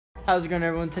How's it going,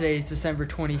 everyone? Today is December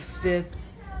 25th.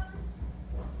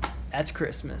 That's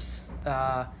Christmas.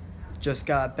 Just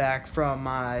got back from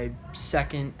my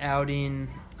second outing.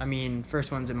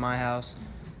 First one's in my house,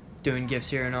 doing gifts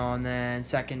here and all, and then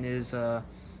second is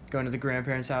going to the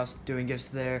grandparents' house, doing gifts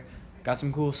there. Got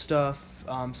some cool stuff,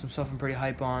 some stuff I'm pretty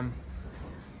hype on.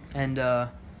 And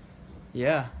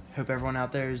yeah, hope everyone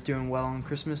out there is doing well on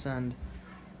Christmas, and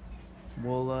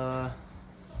we'll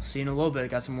see you in a little bit. I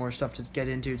got some more stuff to get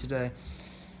into today,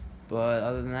 but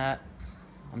other than that,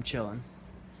 I'm chilling.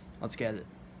 Let's get it.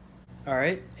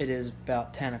 Alright, it is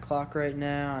about 10 o'clock right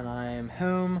now, and I am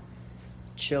home,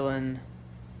 chilling.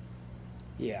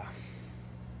 Yeah.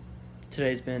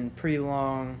 Today's been pretty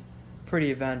long, pretty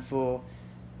eventful,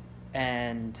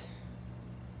 and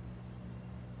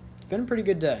it's been a pretty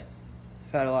good day.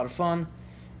 I've had a lot of fun,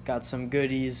 got some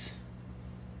goodies.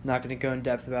 Not going to go in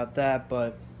depth about that,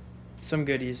 but some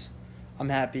goodies. I'm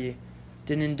happy.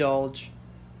 Didn't indulge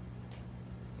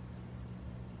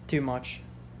too much,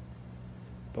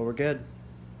 but we're good.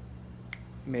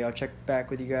 Maybe I'll check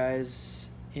back with you guys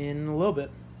in a little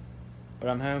bit, but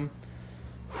I'm home.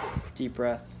 Deep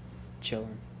breath,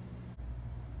 chilling.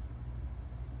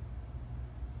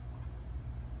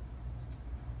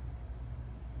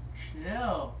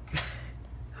 Chill.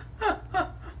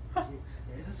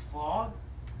 Is this vlog?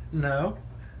 No.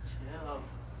 Chill.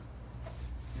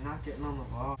 You're not getting on the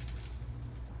vlog.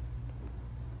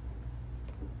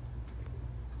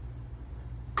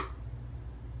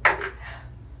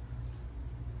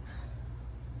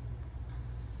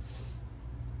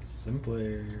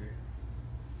 Simpler.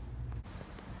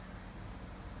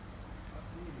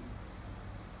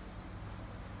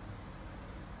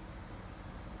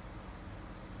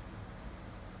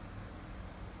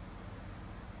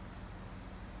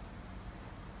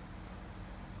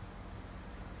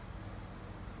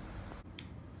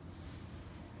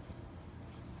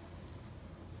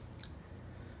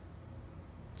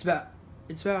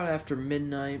 It's about after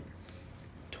midnight,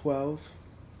 12.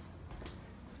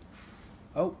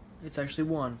 Oh, it's actually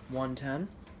 1:10.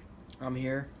 I'm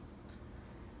here,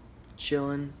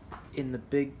 chilling in the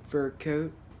big fur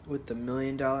coat with the $1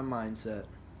 million mindset.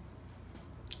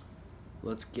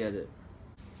 Let's get it.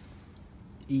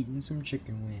 Eating some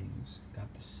chicken wings.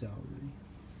 Got the celery.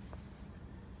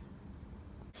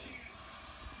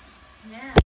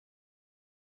 Yeah.